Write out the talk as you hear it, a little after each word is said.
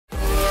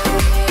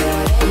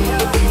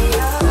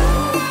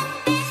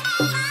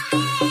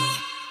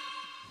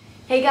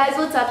Hey guys,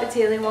 what's up? It's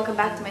Haley and welcome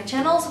back to my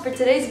channel. So for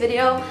today's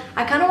video,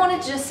 I kind of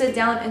wanted to just sit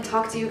down and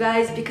talk to you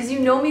guys because you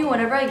know me,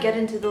 whenever I get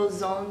into those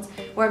zones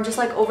where I'm just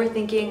like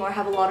overthinking or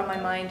have a lot on my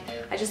mind,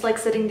 I just like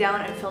sitting down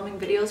and filming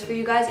videos for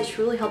you guys. It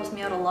truly helps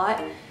me out a lot.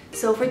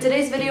 So for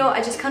today's video,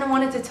 I just kind of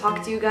wanted to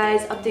talk to you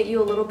guys, update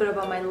you a little bit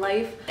about my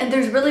life. And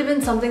there's really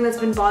been something that's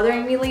been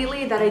bothering me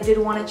lately that I did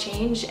want to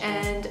change,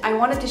 and I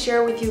wanted to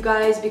share with you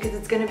guys because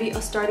it's going to be a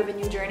start of a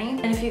new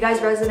journey. And if you guys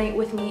resonate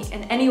with me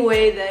in any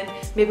way, then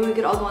maybe we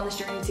could all go on this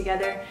journey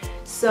together.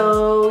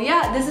 So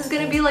yeah, this is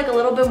going to be like a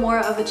little bit more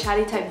of a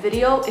chatty type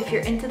video. If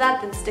you're into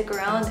that, then stick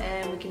around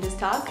and we can just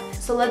talk.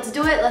 So let's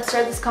do it. Let's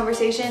start this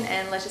conversation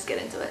and let's just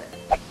get into it.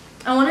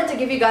 I wanted to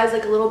give you guys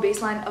like a little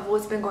baseline of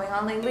what's been going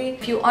on lately.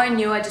 If you are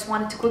new, I just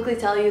wanted to quickly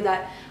tell you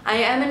that I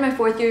am in my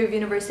 4th year of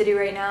university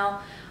right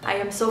now. I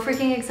am so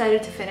freaking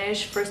excited to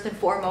finish. First and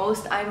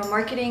foremost, I'm a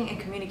marketing and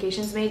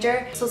communications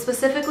major. So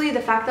specifically the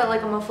fact that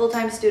like I'm a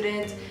full-time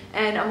student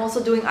and I'm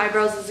also doing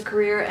eyebrows as a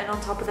career, and on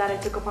top of that I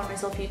took upon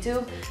myself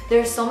YouTube.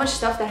 There's so much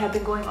stuff that have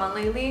been going on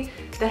lately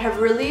that have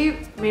really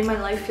made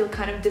my life feel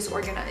kind of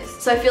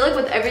disorganized. So I feel like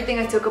with everything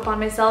I took upon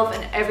myself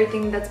and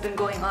everything that's been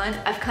going on,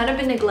 I've kind of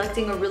been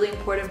neglecting a really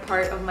important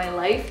part of my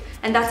life,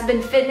 and that's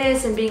been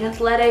fitness and being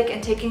athletic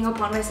and taking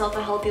upon myself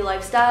a healthy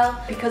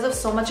lifestyle. Because of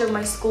so much of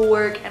my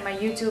schoolwork and my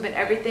YouTube and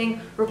everything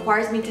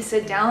requires me to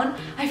sit down,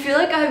 I feel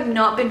like I have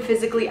not been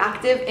physically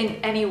active in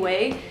any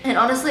way. And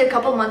honestly, a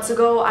couple months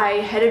ago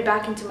I headed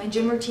back into my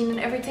gym routine and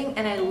everything,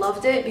 and I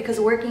loved it because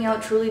working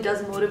out truly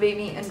does motivate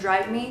me and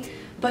drive me.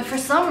 But for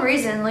some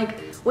reason, like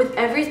with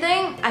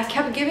everything, I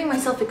kept giving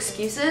myself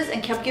excuses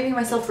and kept giving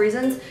myself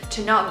reasons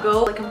to not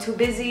go. Like I'm too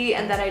busy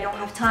and that I don't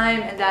have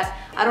time and that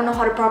I don't know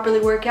how to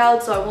properly work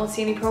out, so I won't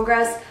see any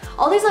progress.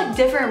 All these like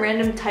different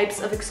random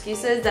types of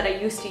excuses that I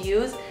used to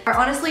use are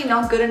honestly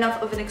not good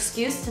enough of an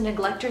excuse to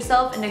neglect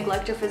yourself and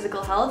neglect your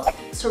physical health.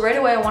 So right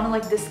away I want to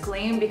like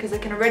disclaim, because I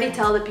can already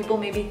tell that people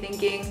may be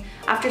thinking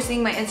after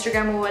seeing my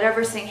Instagram or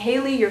whatever, saying,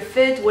 Haley, you're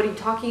fit, what are you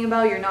talking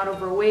about? You're not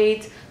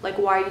overweight, like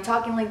why are you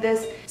talking like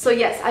this? So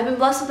yes, I've been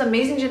blessed with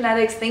amazing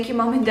genetics, thank you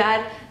mom and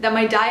dad, that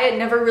my diet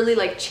never really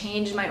like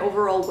changed my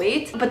overall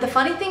weight. But the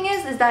funny thing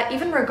is that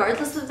even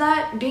regardless of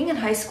that, being in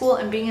high school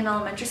and being in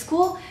elementary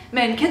school,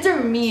 man, kids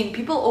are mean.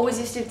 People always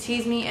used to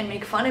tease me and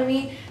make fun of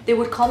me. They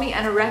would call me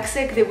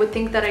anorexic. They would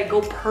think that I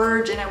go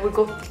purge and I would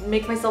go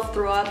make myself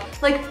throw up.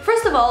 Like,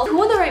 first of all,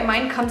 who in the right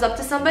mind comes up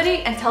to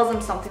somebody and tells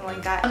them something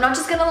like that? I'm not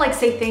just gonna like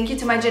say thank you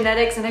to my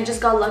genetics and I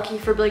just got lucky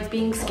for like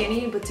being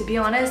skinny, but to be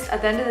honest,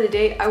 at the end of the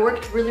day, I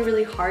worked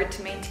really hard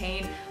to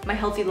maintain my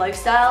healthy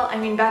lifestyle. I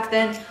mean, back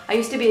then I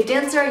used to be a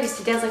dancer. I used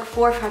to dance like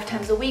 4 or 5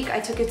 times a week. I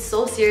took it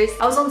so serious.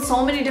 I was on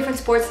so many different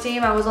sports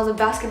teams. I was on the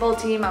basketball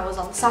team, I was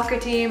on the soccer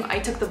team, I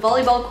took the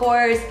volleyball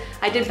course,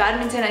 I did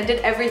badminton, I did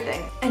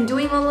everything. And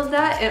doing all of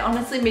that, it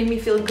honestly made me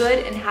feel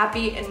good and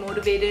happy and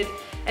motivated,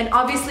 and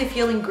obviously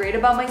feeling great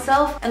about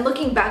myself. And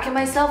looking back at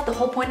myself, the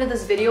whole point of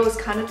this video is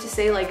kind of to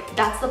say like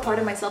that's the part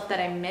of myself that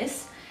I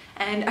miss,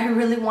 and I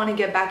really want to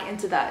get back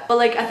into that. But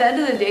like at the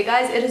end of the day,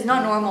 guys, it is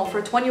not normal for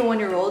a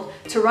 21-year-old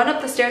to run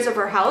up the stairs of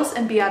her house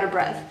and be out of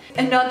breath.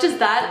 And not just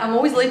that, I'm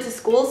always late to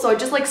school, so I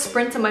just like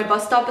sprint to my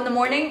bus stop in the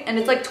morning, and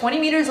it's like 20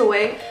 meters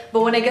away,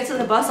 but when I get to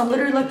the bus, I'm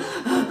literally like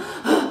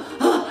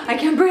I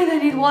can't breathe, I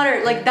need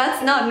water. Like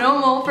that's not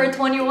normal for a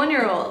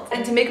 21-year-old.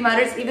 And to make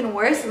matters even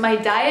worse, my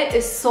diet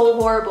is so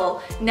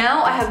horrible.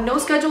 Now I have no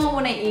schedule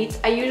when I eat.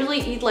 I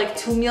usually eat like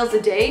 2 meals a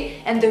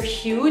day and they're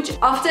huge.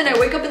 Often I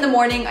wake up in the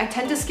morning, I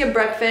tend to skip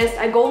breakfast,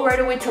 I go right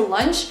away to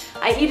lunch,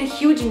 I eat a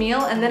huge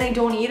meal, and then I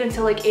don't eat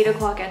until like 8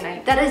 o'clock at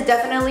night. That is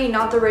definitely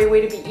not the right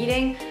way to be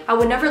eating. I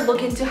would never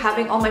look into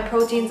having all my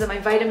proteins and my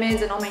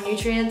vitamins and all my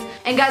nutrients.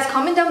 And guys,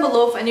 comment down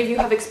below if any of you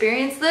have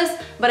experienced this,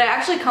 but I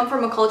actually come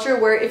from a culture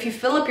where if you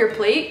fill up your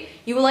plate,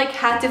 you like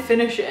had to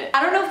finish it.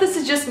 I don't know if this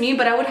is just me,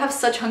 but I would have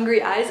such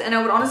hungry eyes and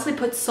I would honestly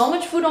put so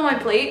much food on my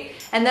plate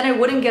and then I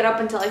wouldn't get up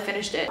until I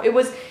finished it. It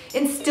was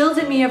instilled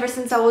in me ever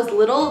since I was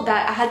little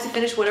that I had to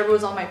finish whatever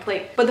was on my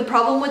plate. But the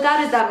problem with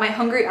that is that my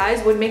hungry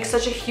eyes would make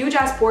such a huge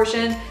ass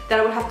portion that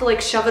I would have to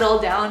like shove it all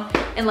down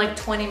in like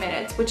 20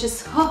 minutes, which is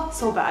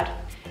so bad.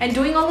 And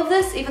doing all of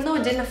this, even though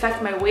it didn't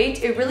affect my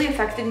weight, it really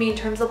affected me in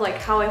terms of like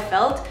how I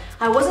felt.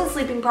 I wasn't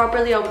sleeping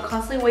properly. I would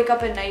constantly wake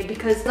up at night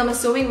because I'm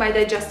assuming my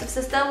digestive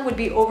system would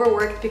be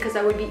overworked because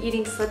I would be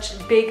eating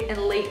such big and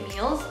late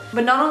meals.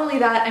 But not only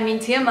that, I mean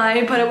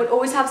TMI, but I would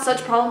always have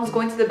such problems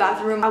going to the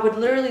bathroom. I would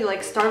literally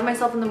like starve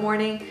myself in the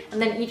morning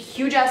and then eat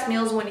huge ass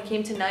meals when it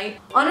came to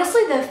night.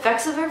 Honestly, the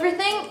effects of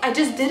everything, I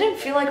just didn't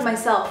feel like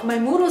myself. My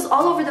mood was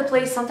all over the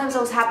place. Sometimes I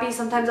was happy,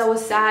 sometimes I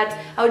was sad.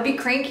 I would be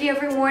cranky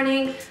every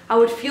morning. I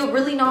would feel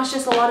really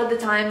nauseous a lot of the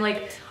time.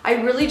 Like I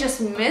really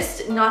just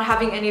missed not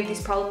having any of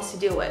these problems to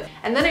deal with.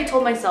 And then I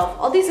told myself,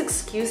 all these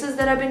excuses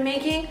that I've been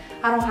making,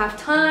 I don't have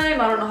time,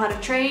 I don't know how to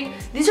train,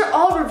 these are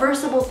all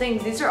reversible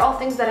things. These are all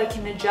things that I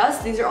can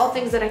adjust. These are all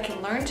things that I can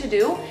learn to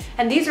do.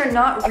 And these are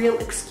not real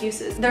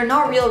excuses. They're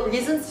not real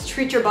reasons to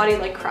treat your body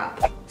like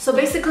crap. So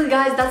basically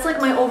guys, that's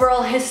like my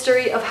overall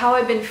history of how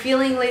I've been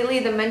feeling lately,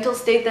 the mental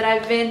state that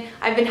I've been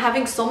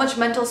having so much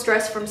mental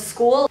stress from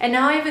school, and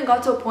now I even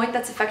got to a point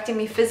that's affecting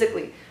me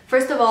physically.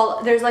 First of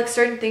all, there's like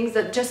certain things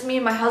that just me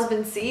and my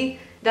husband see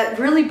that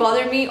really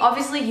bother me.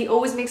 Obviously, he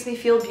always makes me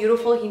feel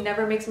beautiful. He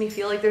never makes me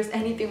feel like there's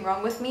anything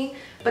wrong with me.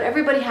 But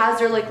everybody has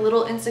their like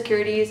little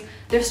insecurities.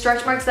 There's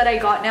stretch marks that I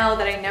got now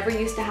that I never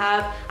used to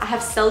have. I have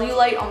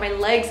cellulite on my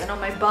legs and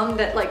on my bum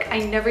that like I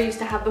never used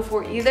to have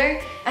before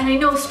either. And I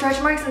know stretch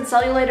marks and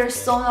cellulite are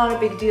so not a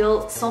big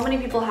deal. So many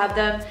people have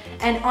them.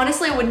 And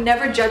honestly, I would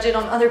never judge it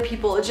on other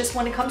people. It's just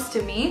when it comes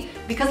to me,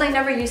 because I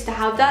never used to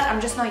have that,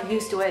 I'm just not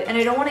used to it. And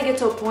I don't want to get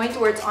to a point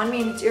where it's on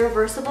me and it's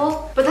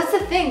irreversible. But that's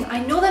the thing.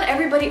 I know that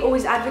everybody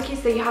always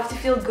advocates that you have to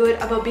feel good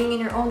about being in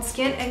your own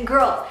skin. And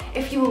girl,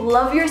 if you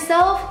love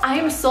yourself, I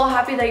am so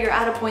happy that you're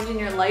at a point in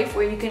your life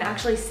where you can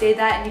actually say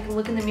that and you can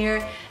look in the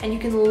mirror and you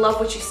can love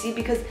what you see,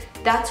 because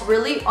that's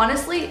really,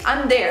 honestly,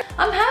 I'm there.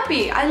 I'm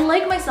happy. I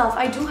like myself.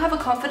 I do have a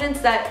confidence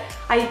that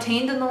I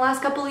attained in the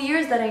last couple of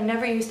years that I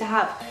never used to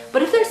have.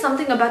 But if there's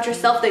something about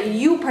yourself that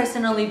you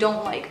personally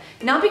don't like,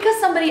 not because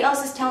somebody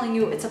else is telling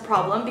you it's a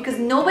problem, because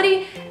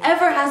nobody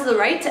ever has the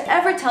right to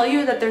ever tell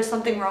you that there's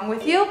something wrong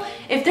with you.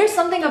 If there's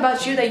something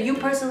about you that you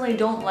personally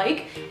don't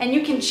like and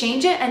you can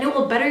change it and it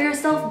will better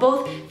yourself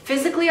both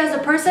physically as a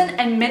person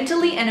and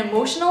mentally and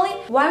emotionally,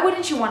 why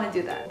wouldn't you want to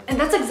do that? And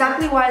that's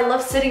exactly why I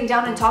love sitting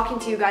down and talking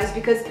to you guys,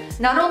 because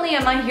not only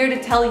am I here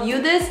to tell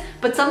you this,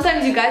 but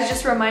sometimes you guys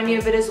just remind me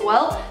of it as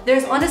well.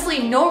 There's honestly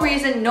no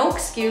reason, no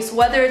excuse,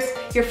 whether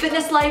it's your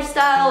fitness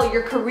lifestyle,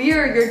 your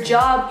career, your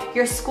job,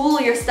 your school,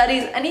 your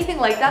studies, anything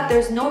like that,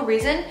 there's no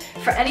reason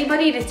for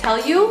anybody to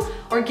tell you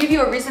or give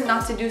you a reason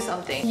not to do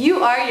something.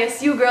 You are,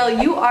 yes you girl,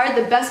 you are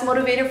the best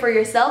motivator for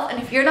yourself,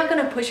 and if you're not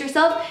gonna push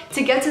yourself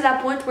to get to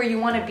that point where you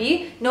wanna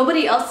be,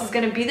 nobody else is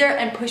gonna be there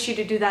and push you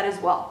to do that as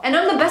well. And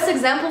I'm the best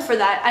example for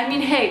that. I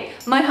mean, hey,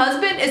 my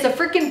husband is a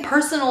freaking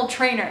personal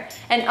trainer,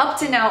 and up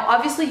to now,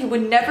 obviously he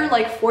would never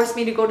like force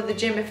me to go to the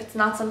gym if it's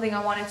not something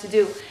I wanted to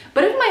do.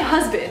 But if my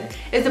husband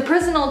is a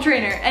personal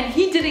trainer and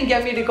he didn't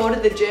get me to go to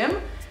the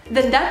gym,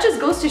 then that just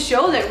goes to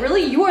show that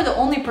really you are the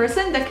only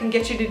person that can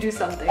get you to do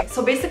something.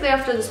 So basically,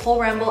 after this whole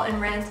ramble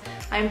and rant,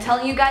 I'm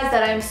telling you guys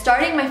that I'm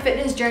starting my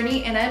fitness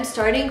journey and I'm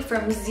starting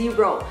from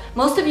zero.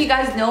 Most of you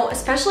guys know,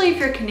 especially if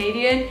you're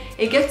Canadian,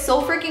 it gets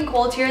so freaking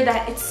cold here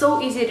that it's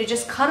so easy to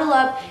just cuddle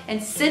up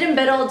and sit in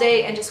bed all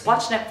day and just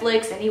watch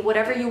Netflix and eat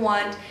whatever you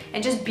want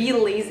and just be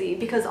lazy,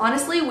 because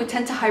honestly, we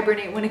tend to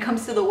hibernate when it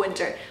comes to the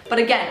winter. But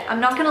again, I'm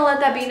not gonna let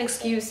that be an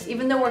excuse,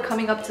 even though we're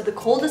coming up to the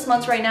coldest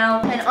months right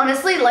now. And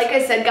honestly, like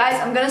I said guys,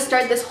 I'm gonna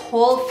start this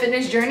whole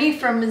fitness journey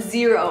from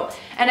zero.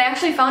 And I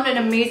actually found an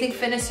amazing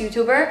fitness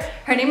YouTuber.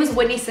 Her name is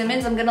Whitney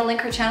Simmons. I'm gonna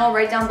link her channel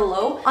right down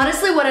below.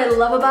 Honestly, what I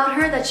love about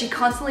her that she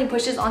constantly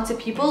pushes onto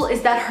people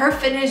is that her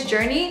fitness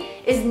journey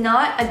is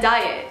not a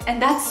diet.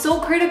 And that's so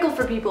critical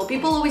for people.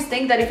 People always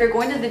think that if you're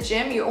going to the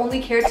gym, you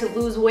only care to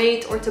lose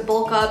weight or to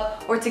bulk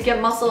up or to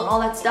get muscle and all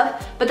that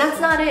stuff. But that's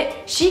not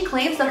it. She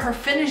claims that her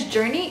fitness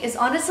journey is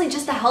honestly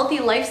just a healthy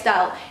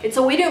lifestyle. It's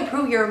a way to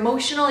improve your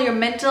emotional, your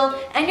mental,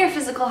 and your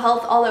physical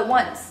health all at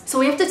once. So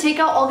we have to take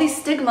out all these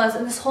stigmas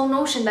and this whole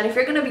notion that if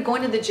you're gonna be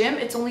going to the gym,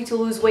 it's only to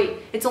lose weight,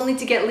 it's only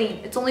to get lean,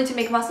 it's only to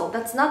make muscle.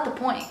 That's not the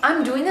point.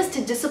 I'm doing this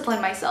to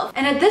discipline myself.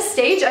 And at this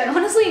stage, I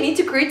honestly need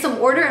to create some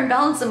order and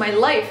balance in my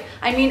life.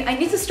 I mean, I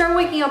need to start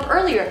waking up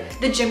earlier.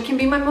 The gym can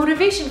be my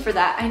motivation for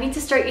that. I need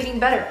to start eating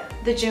better.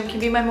 The gym can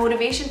be my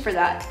motivation for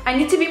that. I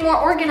need to be more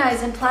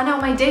organized and plan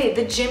out my day.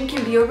 The gym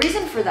can be a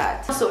reason for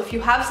that. So if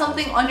you have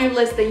something on your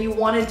list that you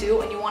want to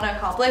do and you want to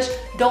accomplish,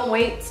 don't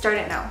wait, start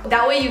it now.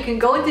 That way you can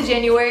go into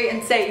January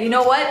and say, you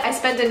know what? I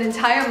spent an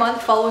entire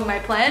month following my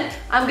plan.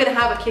 I'm gonna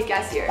have a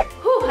kick-ass year.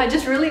 Whew, I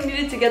just really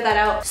needed to get that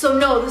out. So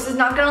no, this is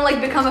not gonna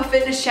like become a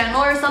fitness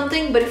channel or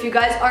something, but if you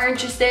guys are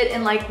interested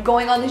in like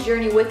going on this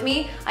journey with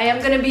me, I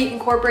am gonna be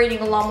incorporating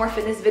a lot more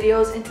fitness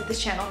videos into this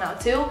channel now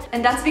too.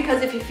 And that's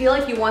because if you feel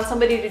like you want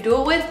somebody to do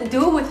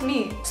it with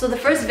me. So the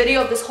first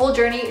video of this whole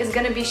journey is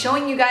gonna be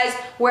showing you guys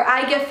where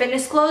I get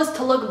fitness clothes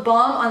to look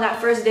bomb on that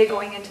first day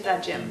going into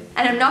that gym.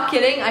 And I'm not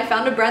kidding, I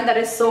found a brand that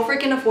is so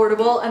freaking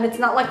affordable, and it's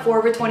not like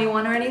Forever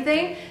 21 or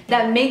anything,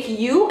 that make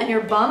you and your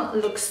bum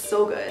look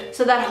so good.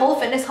 So that whole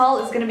fitness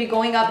haul is gonna be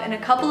going up in a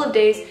couple of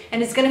days,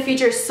 and it's gonna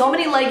feature so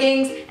many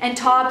leggings and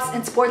tops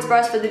and sports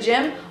bras for the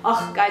gym.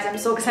 Oh guys, I'm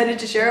so excited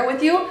to share it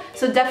with you.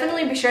 So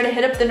definitely be sure to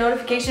hit up the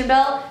notification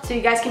bell so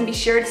you guys can be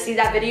sure to see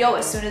that video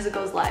as soon as it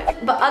goes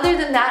live. But other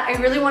than that,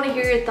 I really want to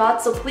hear your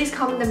thoughts, so please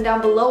comment them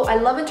down below. I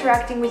love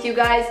interacting with you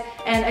guys,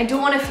 and I do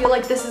want to feel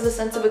like this is a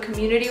sense of a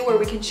community where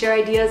we can share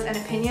ideas and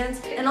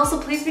opinions. And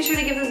also please be sure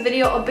to give this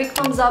video a big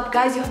thumbs up.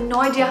 Guys, you have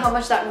no idea how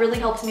much that really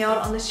helps me out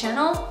on this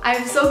channel.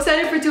 I'm so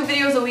excited for 2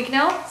 videos a week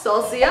now, so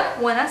I'll see ya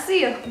when I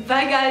see ya.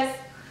 Bye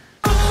guys!